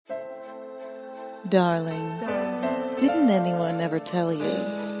Darling, didn't anyone ever tell you?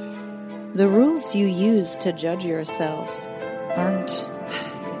 The rules you use to judge yourself aren't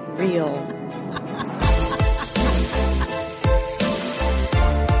real.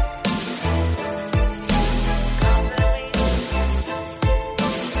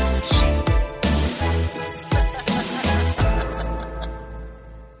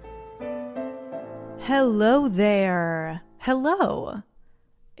 Hello there. Hello.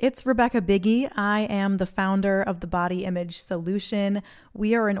 It's Rebecca Biggie. I am the founder of the Body Image Solution.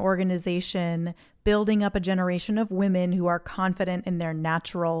 We are an organization building up a generation of women who are confident in their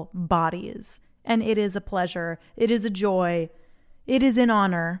natural bodies. And it is a pleasure. It is a joy. It is an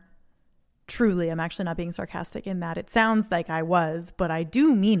honor. Truly, I'm actually not being sarcastic in that. It sounds like I was, but I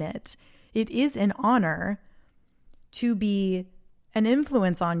do mean it. It is an honor to be an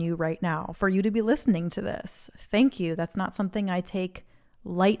influence on you right now, for you to be listening to this. Thank you. That's not something I take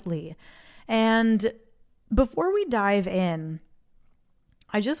lightly. And before we dive in,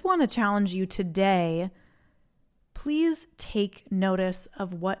 I just want to challenge you today. Please take notice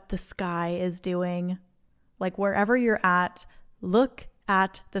of what the sky is doing. Like wherever you're at, look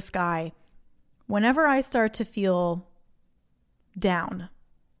at the sky. Whenever I start to feel down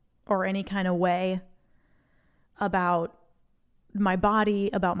or any kind of way about my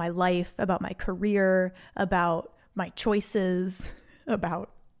body, about my life, about my career, about my choices, about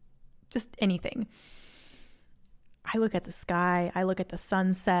just anything, I look at the sky, I look at the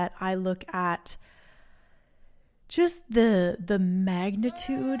sunset, I look at just the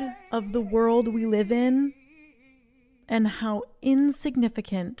magnitude of the world we live in and how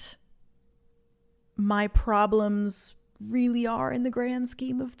insignificant my problems really are in the grand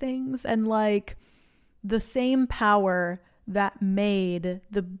scheme of things. And like the same power that made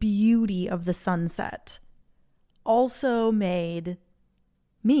the beauty of the sunset also made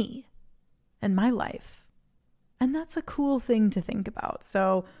me and my life. And that's a cool thing to think about.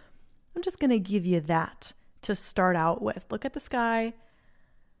 So I'm just going to give you that to start out with. Look at the sky,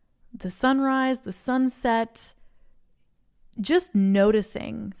 the sunrise, the sunset. Just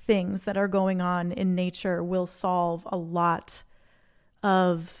noticing things that are going on in nature will solve a lot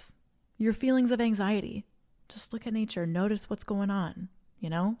of your feelings of anxiety. Just look at nature, notice what's going on, you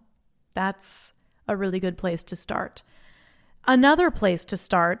know? That's a really good place to start. Another place to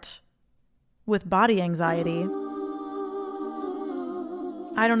start with body anxiety.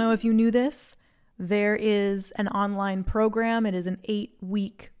 I don't know if you knew this. There is an online program. It is an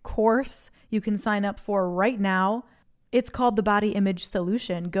 8-week course you can sign up for right now. It's called the Body Image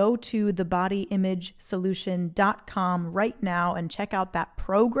Solution. Go to thebodyimagesolution.com right now and check out that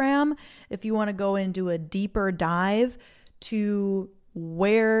program if you want to go into a deeper dive to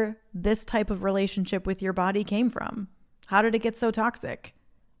where this type of relationship with your body came from. How did it get so toxic?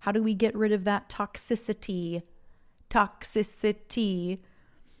 How do we get rid of that toxicity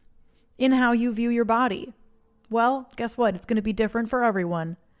in how you view your body? Well, guess what? It's going to be different for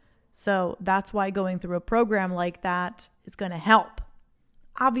everyone. So that's why going through a program like that is going to help.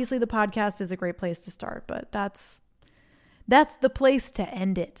 Obviously, the podcast is a great place to start, but that's the place to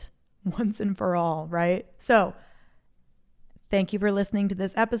end it once and for all, right? So thank you for listening to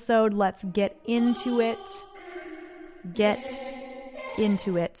this episode. Let's get into it.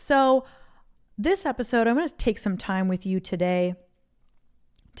 So this episode, I'm going to take some time with you today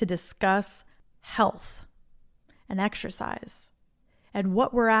to discuss health and exercise and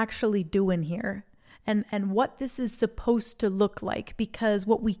what we're actually doing here and what this is supposed to look like. Because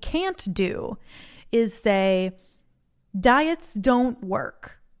what we can't do is say, diets don't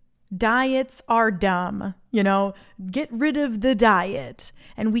work. Diets are dumb, get rid of the diet.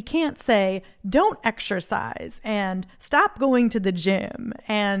 And we can't say, don't exercise and stop going to the gym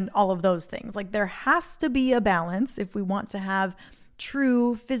and all of those things. Like there has to be a balance if we want to have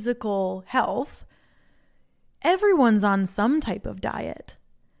true physical health. Everyone's on some type of diet,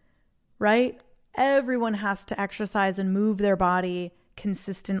 right? Everyone has to exercise and move their body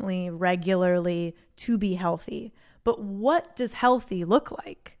consistently, regularly to be healthy. But what does healthy look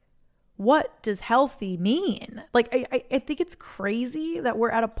like? What does healthy mean? Like, I think it's crazy that we're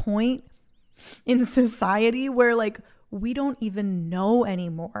at a point in society where like we don't even know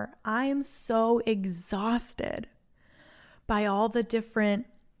anymore. I am so exhausted by all the different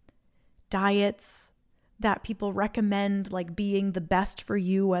diets that people recommend, like being the best for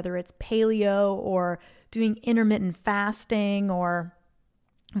you, whether it's paleo or doing intermittent fasting or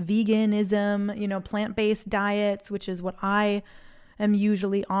veganism, plant-based diets, which is what I am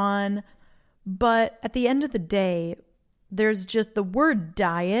usually on. But at the end of the day, there's just the word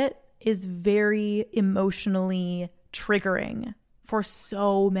diet is very emotionally triggering for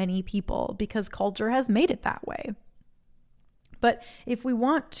so many people because culture has made it that way. But if we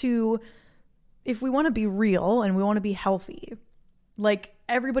want to be real and we want to be healthy, like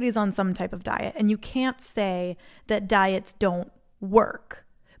everybody's on some type of diet, and you can't say that diets don't work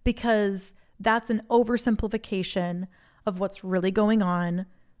because that's an oversimplification of what's really going on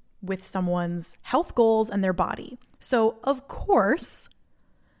with someone's health goals and their body. So, of course,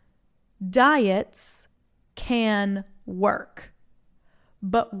 diets can work.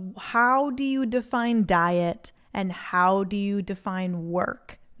 But how do you define diet and how do you define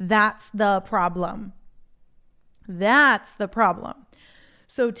work? That's the problem. That's the problem.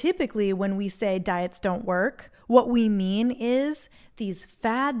 So typically when we say diets don't work, what we mean is these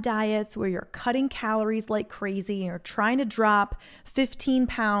fad diets where you're cutting calories like crazy and you're trying to drop 15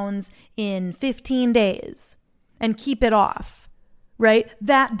 pounds in 15 days and keep it off, right?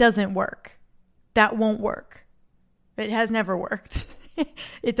 That doesn't work. That won't work. It has never worked.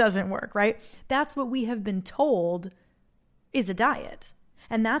 It doesn't work, right? That's what we have been told is a diet.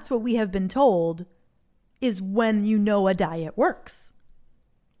 And that's what we have been told is when you know a diet works.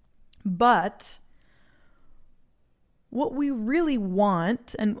 But what we really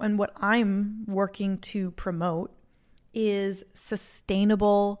want and what I'm working to promote is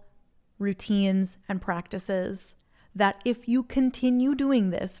sustainable routines and practices that if you continue doing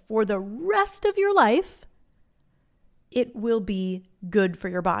this for the rest of your life, it will be good for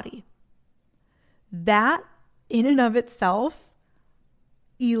your body. That in and of itself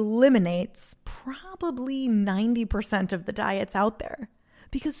eliminates probably 90% of the diets out there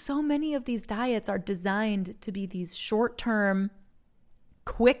because so many of these diets are designed to be these short-term,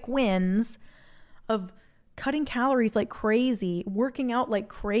 quick wins of cutting calories like crazy, working out like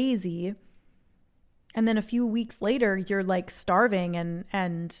crazy, and then a few weeks later you're like starving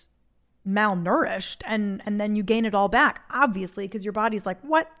and malnourished and then you gain it all back, obviously, because your body's like,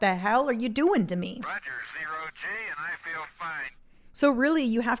 what the hell are you doing to me? Roger, 0G, and I feel fine. So really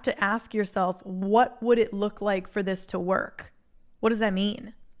you have to ask yourself, what would it look like for this to work? What does that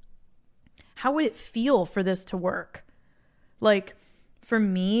mean? How would it feel for this to work? Like for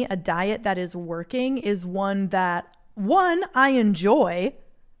me, a diet that is working is one that, one, I enjoy.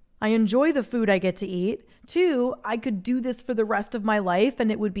 I enjoy the food I get to eat. 2, I could do this for the rest of my life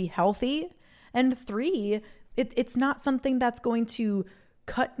and it would be healthy. And 3, it's not something that's going to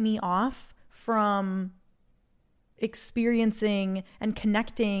cut me off from experiencing and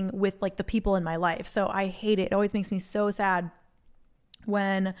connecting with like the people in my life. So I hate it. It always makes me so sad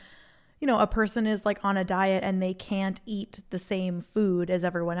when, you know, a person is like on a diet and they can't eat the same food as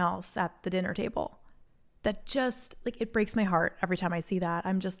everyone else at the dinner table. That just like, it breaks my heart every time I see that.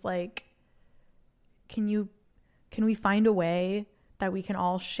 I'm just like, can we find a way that we can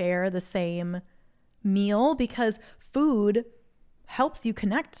all share the same meal? Because food helps you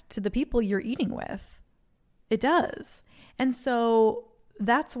connect to the people you're eating with. It does. And so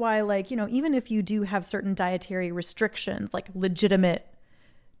that's why, like, you know, even if you do have certain dietary restrictions, like legitimate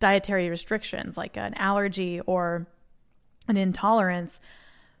dietary restrictions, like an allergy or an intolerance,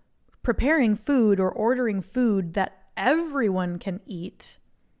 preparing food or ordering food that everyone can eat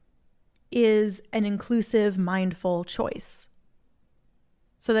is an inclusive, mindful choice.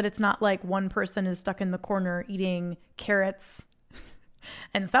 So that it's not like one person is stuck in the corner eating carrots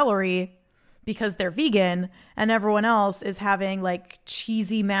and celery because they're vegan and everyone else is having like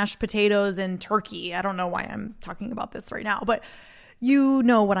cheesy mashed potatoes and turkey. I don't know why I'm talking about this right now, but you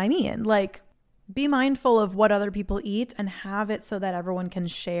know what I mean. Like, be mindful of what other people eat and have it so that everyone can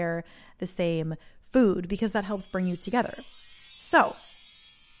share the same food because that helps bring you together. So,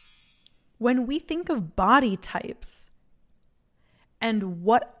 when we think of body types and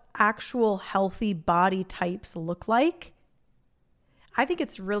what actual healthy body types look like, I think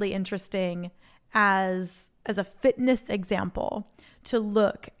it's really interesting as a fitness example to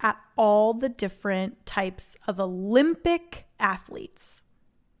look at all the different types of Olympic athletes.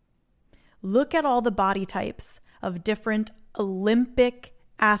 Look at all the body types of different Olympic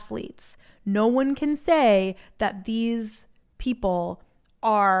athletes. No one can say that these people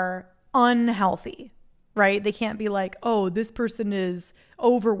are unhealthy, right? They can't be like, oh, this person is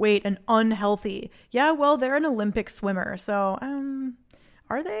overweight and unhealthy. Yeah, well, they're an Olympic swimmer. So,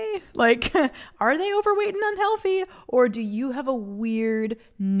 are they? Like, are they overweight and unhealthy? Or do you have a weird,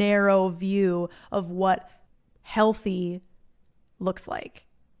 narrow view of what healthy looks like?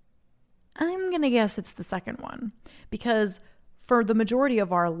 I'm going to guess it's the second one, because for the majority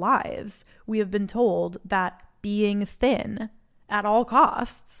of our lives, we have been told that being thin at all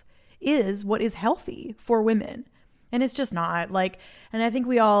costs is what is healthy for women. And it's just not. Like, and I think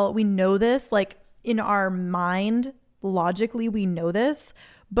we know this, like in our mind, logically we know this,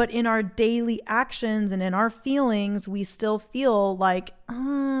 but in our daily actions and in our feelings, we still feel like,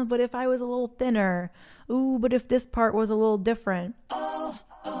 but if I was a little thinner, ooh, but if this part was a little different.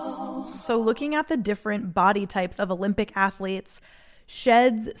 So looking at the different body types of Olympic athletes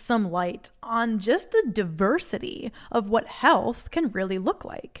sheds some light on just the diversity of what health can really look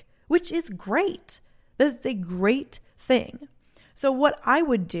like, which is great. That's a great thing. So what I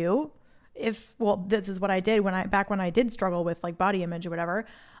would do this is what I did when I did struggle with like body image or whatever,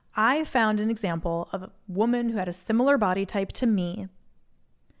 I found an example of a woman who had a similar body type to me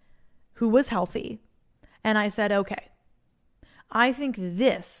who was healthy. And I said, okay, I think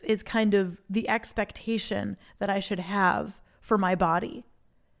this is kind of the expectation that I should have for my body.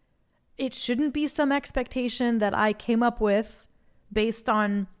 It shouldn't be some expectation that I came up with based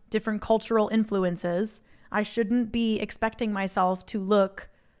on different cultural influences. I shouldn't be expecting myself to look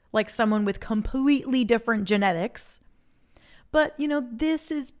like someone with completely different genetics. But, this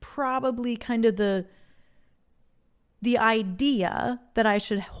is probably kind of the idea that I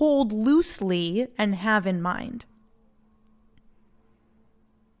should hold loosely and have in mind.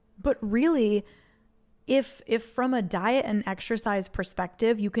 But really, if from a diet and exercise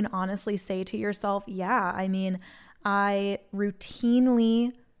perspective, you can honestly say to yourself, yeah, I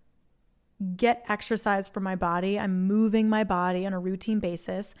routinely get exercise for my body. I'm moving my body on a routine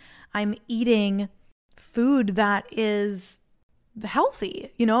basis. I'm eating food that is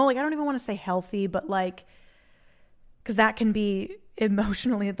healthy, I don't even want to say healthy, but like, because that can be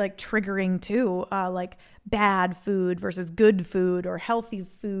emotionally like triggering too, like bad food versus good food or healthy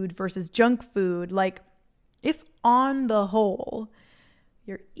food versus junk food. Like if on the whole,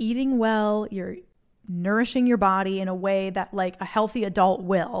 you're eating well, you're nourishing your body in a way that like a healthy adult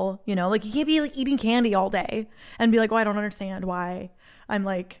will, like you can't be like eating candy all day and be like, I don't understand why I'm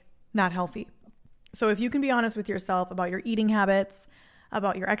like not healthy. So if you can be honest with yourself about your eating habits,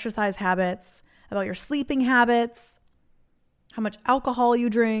 about your exercise habits, about your sleeping habits, how much alcohol you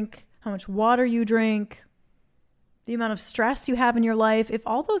drink, how much water you drink, the amount of stress you have in your life, if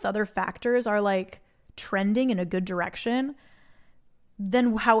all those other factors are like trending in a good direction,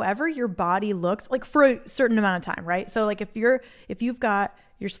 then however your body looks like for a certain amount of time, right? So like you're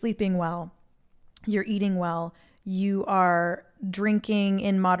sleeping well, you're eating well, you are drinking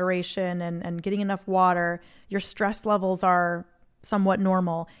in moderation and getting enough water, your stress levels are somewhat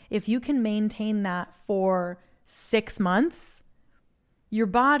normal. If you can maintain that for 6 months, your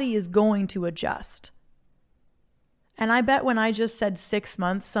body is going to adjust. And I bet when I just said 6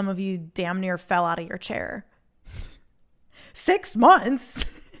 months, some of you damn near fell out of your chair. 6 months?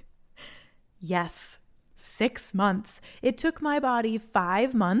 Yes, 6 months. It took my body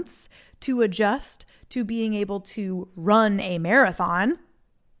 5 months to adjust to being able to run a marathon.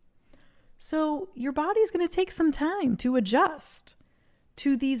 So your body's going to take some time to adjust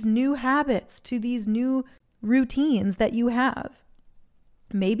to these new habits, to these new routines that you have.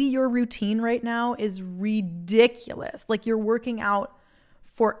 Maybe your routine right now is ridiculous. Like you're working out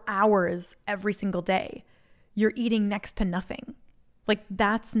for hours every single day. You're eating next to nothing. Like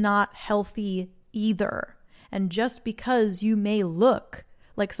that's not healthy either. And just because you may look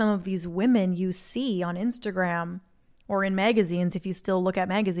like some of these women you see on Instagram or in magazines, if you still look at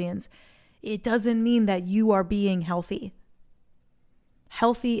magazines, it doesn't mean that you are being healthy.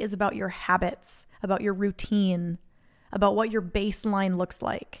 Healthy is about your habits, about your routine, about what your baseline looks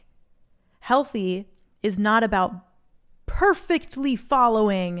like. Healthy is not about perfectly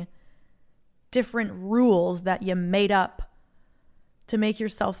following different rules that you made up to make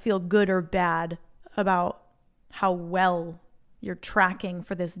yourself feel good or bad about how well you're tracking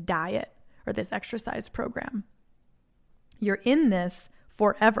for this diet or this exercise program. You're in this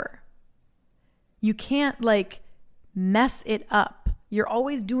forever. You can't like mess it up. You're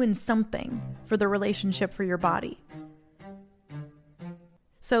always doing something for the relationship for your body.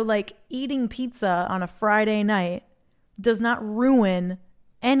 So like eating pizza on a Friday night does not ruin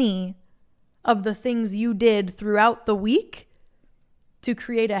any of the things you did throughout the week to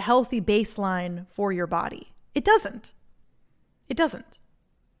create a healthy baseline for your body. It doesn't. It doesn't.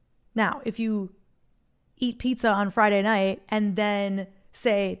 Now, if you eat pizza on Friday night and then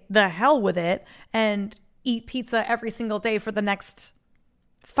say the hell with it and eat pizza every single day for the next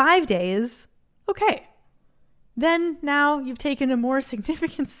 5 days, okay. Then now you've taken a more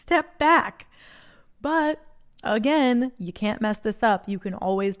significant step back. But again, you can't mess this up. You can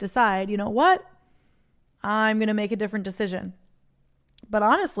always decide, you know what? I'm going to make a different decision. But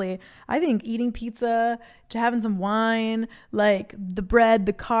honestly, I think eating pizza, having some wine, like the bread,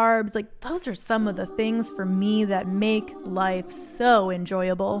 the carbs, like those are some of the things for me that make life so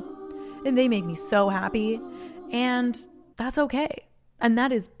enjoyable. And they make me so happy. And that's okay. And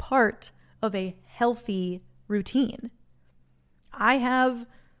that is part of a healthy routine. I have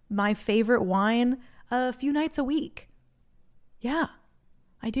my favorite wine a few nights a week. Yeah,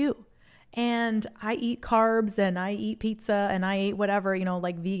 I do. And I eat carbs and I eat pizza and I eat whatever,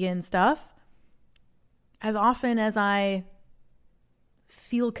 like vegan stuff as often as I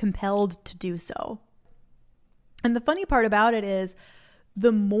feel compelled to do so. And the funny part about it is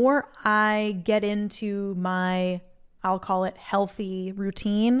the more I get into my, I'll call it healthy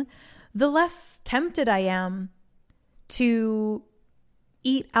routine, the less tempted I am to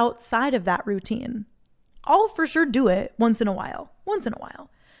eat outside of that routine. I'll for sure do it once in a while.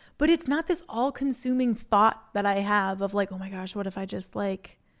 But it's not this all-consuming thought that I have of like, oh my gosh, what if I just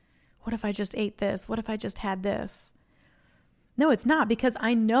ate this? What if I just had this? No, it's not, because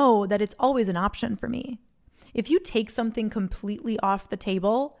I know that it's always an option for me. If you take something completely off the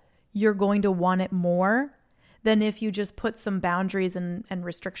table, you're going to want it more than if you just put some boundaries and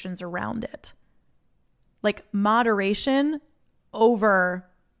restrictions around it. Like moderation over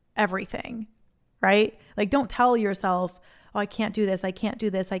everything, right? Like don't tell yourself, oh, I can't do this, I can't do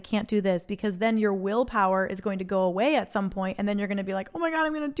this, I can't do this, because then your willpower is going to go away at some point, and then you're going to be like, oh my God,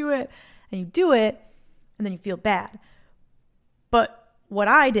 I'm going to do it. And you do it, and then you feel bad. But what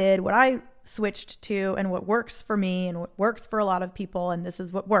I switched to, and what works for me and what works for a lot of people, and this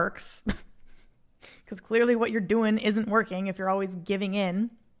is what works, because clearly what you're doing isn't working if you're always giving in.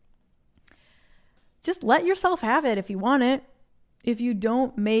 Just let yourself have it if you want it. If you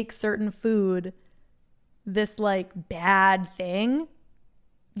don't make certain food this like bad thing,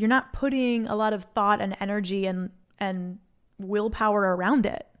 you're not putting a lot of thought and energy and willpower around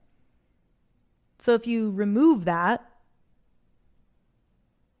it. So if you remove that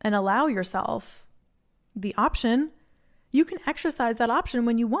and allow yourself the option, you can exercise that option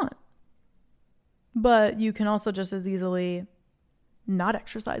when you want. But you can also just as easily not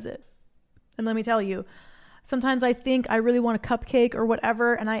exercise it. And let me tell you, sometimes I think I really want a cupcake or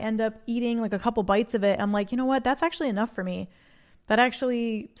whatever, and I end up eating like a couple bites of it. I'm like, you know what? That's actually enough for me. That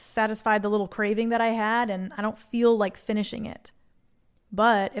actually satisfied the little craving that I had, and I don't feel like finishing it.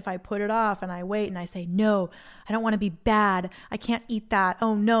 But if I put it off and I wait and I say, no, I don't want to be bad. I can't eat that.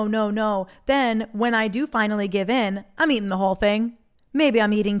 Oh, no. Then when I do finally give in, I'm eating the whole thing. Maybe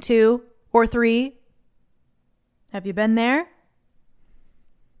I'm eating 2 or 3. Have you been there?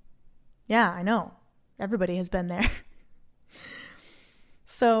 Yeah, I know. Everybody has been there.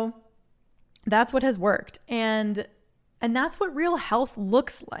 So that's what has worked. And that's what real health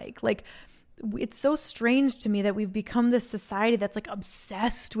looks like. Like, it's so strange to me that we've become this society that's like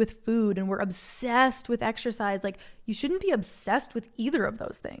obsessed with food and we're obsessed with exercise. Like, you shouldn't be obsessed with either of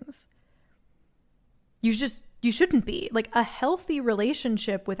those things. You shouldn't be. Like, a healthy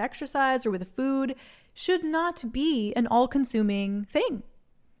relationship with exercise or with food should not be an all-consuming thing.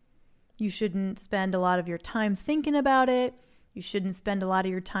 You shouldn't spend a lot of your time thinking about it. You shouldn't spend a lot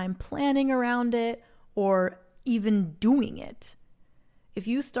of your time planning around it or even doing it. If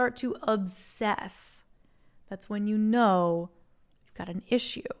you start to obsess, that's when you know you've got an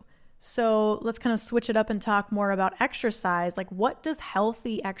issue. So let's kind of switch it up and talk more about exercise. Like, what does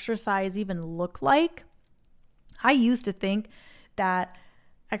healthy exercise even look like? I used to think that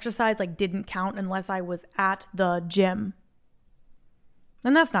exercise like didn't count unless I was at the gym.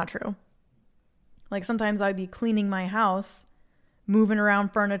 And that's not true. Like, sometimes I'd be cleaning my house, moving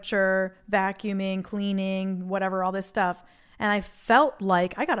around furniture, vacuuming, cleaning, whatever, all this stuff. And I felt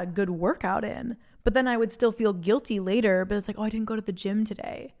like I got a good workout in, but then I would still feel guilty later. But it's like, oh, I didn't go to the gym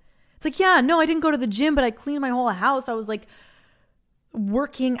today. It's like, yeah, no, I didn't go to the gym, but I cleaned my whole house. I was like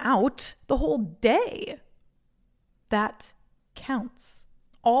working out the whole day. That counts.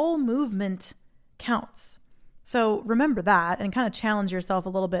 All movement counts. So remember that and kind of challenge yourself a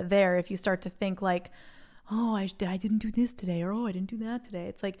little bit there if you start to think like, oh, I didn't do this today, or oh, I didn't do that today.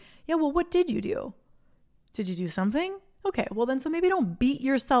 It's like, yeah, well, what did you do? Did you do something? Okay, well then, so maybe don't beat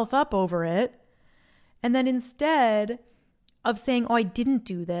yourself up over it. And then instead of saying, oh, I didn't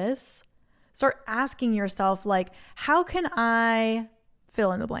do this, start asking yourself like, how can I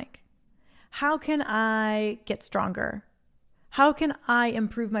fill in the blank? How can I get stronger? How can I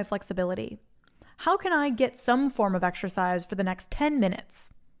improve my flexibility? How can I get some form of exercise for the next 10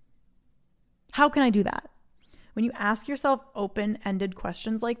 minutes? How can I do that? When you ask yourself open-ended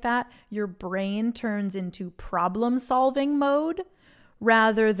questions like that, your brain turns into problem-solving mode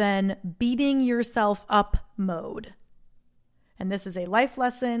rather than beating yourself up mode. And this is a life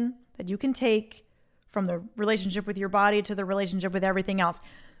lesson that you can take from the relationship with your body to the relationship with everything else.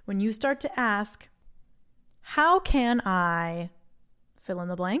 When you start to ask, how can I fill in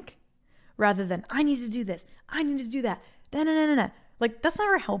the blank? Rather than, I need to do this, I need to do that. Da-na-na-na-na. Like, that's not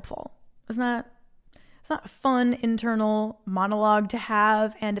very helpful. It's not a fun internal monologue to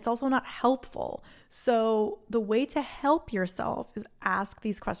have, and it's also not helpful. So the way to help yourself is ask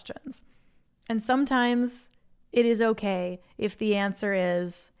these questions. And sometimes it is okay if the answer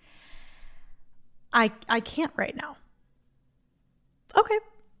is, I can't right now. Okay,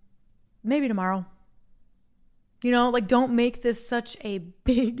 maybe tomorrow. Like, don't make this such a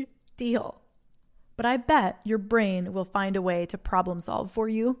big deal. But I bet your brain will find a way to problem solve for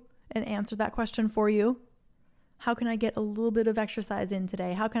you and answer that question for you. How can I get a little bit of exercise in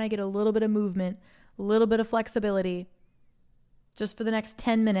today? How can I get a little bit of movement, a little bit of flexibility just for the next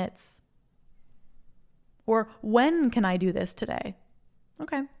 10 minutes? Or when can I do this today?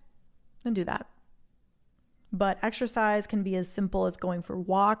 Okay, then do that. But exercise can be as simple as going for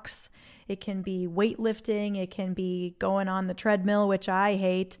walks. It can be weightlifting. It can be going on the treadmill, which I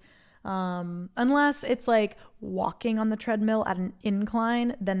hate. Unless it's like walking on the treadmill at an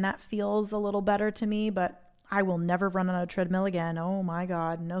incline, then that feels a little better to me, but I will never run on a treadmill again. Oh my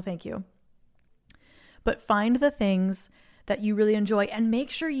God, no thank you. But find the things that you really enjoy and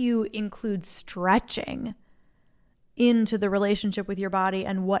make sure you include stretching into the relationship with your body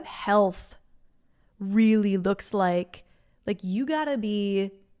and what health really looks like. Like, you got to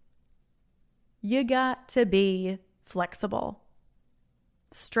be flexible.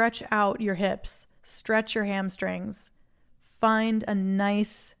 Stretch out your hips, stretch your hamstrings, find a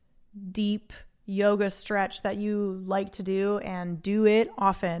nice, deep yoga stretch that you like to do and do it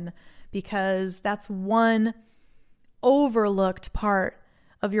often, because that's one overlooked part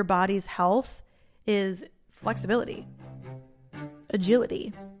of your body's health is flexibility,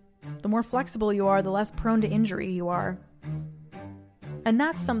 agility. The more flexible you are, the less prone to injury you are. And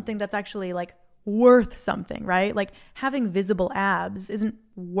that's something that's actually like worth something, right? Like, having visible abs isn't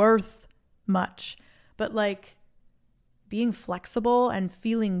worth much, but like being flexible and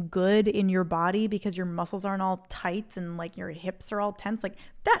feeling good in your body because your muscles aren't all tight and like your hips are all tense, like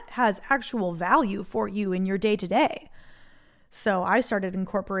that has actual value for you in your day to day. So I started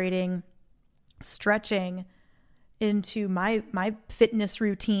incorporating stretching into my fitness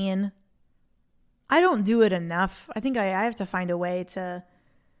routine. I don't do it enough. I think I have to find a way to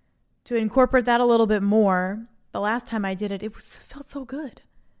incorporate that a little bit more. The last time I did it, it felt so good.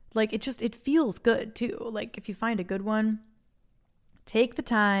 Like, it feels good too. Like, if you find a good one, take the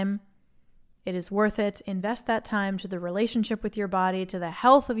time. It is worth it. Invest that time to the relationship with your body, to the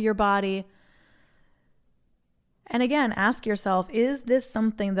health of your body. And again, ask yourself, is this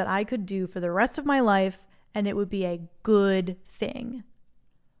something that I could do for the rest of my life and it would be a good thing?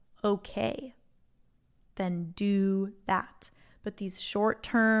 Okay, then do that. But these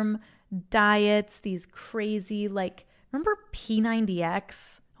short-term diets, these crazy, like, remember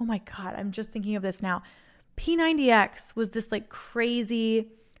P90X? Oh my God, I'm just thinking of this now. P90X was this like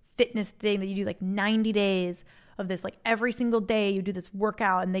crazy fitness thing that you do like 90 days of this, like every single day you do this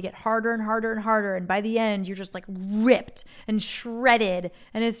workout and they get harder and harder and harder. And by the end, you're just like ripped and shredded.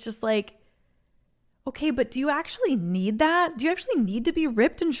 And it's just like, okay, but do you actually need that? Do you actually need to be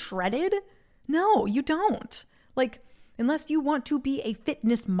ripped and shredded? No, you don't. Like, unless you want to be a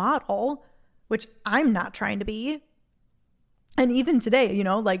fitness model, which I'm not trying to be. And even today,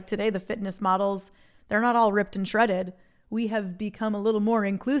 like today, the fitness models, they're not all ripped and shredded. We have become a little more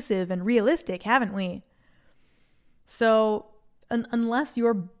inclusive and realistic, haven't we? So unless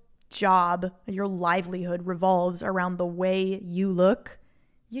your job, your livelihood revolves around the way you look,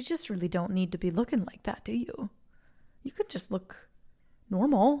 you just really don't need to be looking like that, do you? You could just look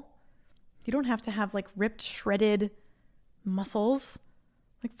normal. You don't have to have like ripped, shredded muscles.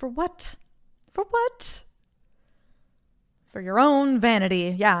 Like, for what? For what? For your own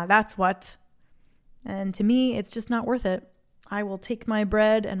vanity. Yeah, that's what. And to me, it's just not worth it. I will take my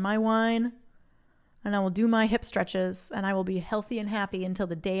bread and my wine and I will do my hip stretches and I will be healthy and happy until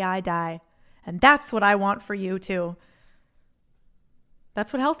the day I die. And that's what I want for you too.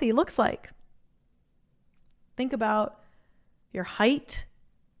 That's what healthy looks like. Think about your height.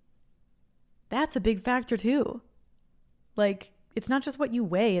 That's a big factor too. Like, it's not just what you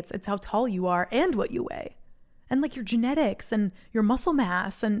weigh, it's how tall you are and what you weigh. And like your genetics and your muscle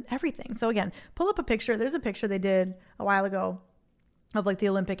mass and everything. So again, pull up a picture. There's a picture they did a while ago of like the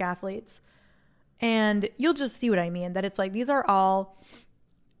Olympic athletes. And you'll just see what I mean. That it's like, these are all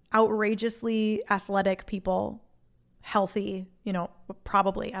outrageously athletic people, healthy,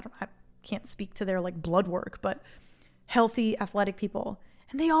 probably, I can't speak to their like blood work, but healthy athletic people.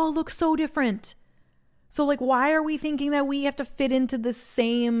 And they all look so different. So like, why are we thinking that we have to fit into the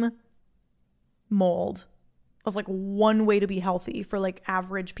same mold of like one way to be healthy for like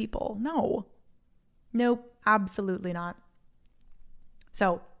average people? No. Nope, absolutely not.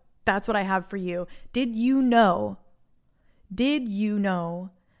 So that's what I have for you. Did you know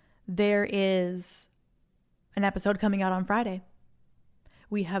there is an episode coming out on Friday?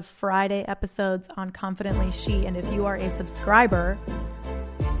 We have Friday episodes on Confidently She. And if you are a subscriber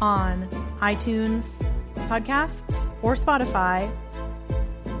on iTunes podcasts or Spotify,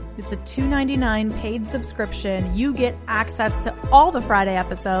 it's a $2.99 paid subscription. You get access to all the Friday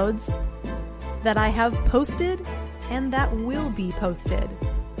episodes that I have posted and that will be posted.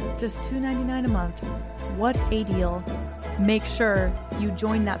 Just $2.99 a month. What a deal. Make sure you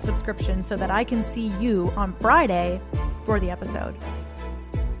join that subscription so that I can see you on Friday for the episode.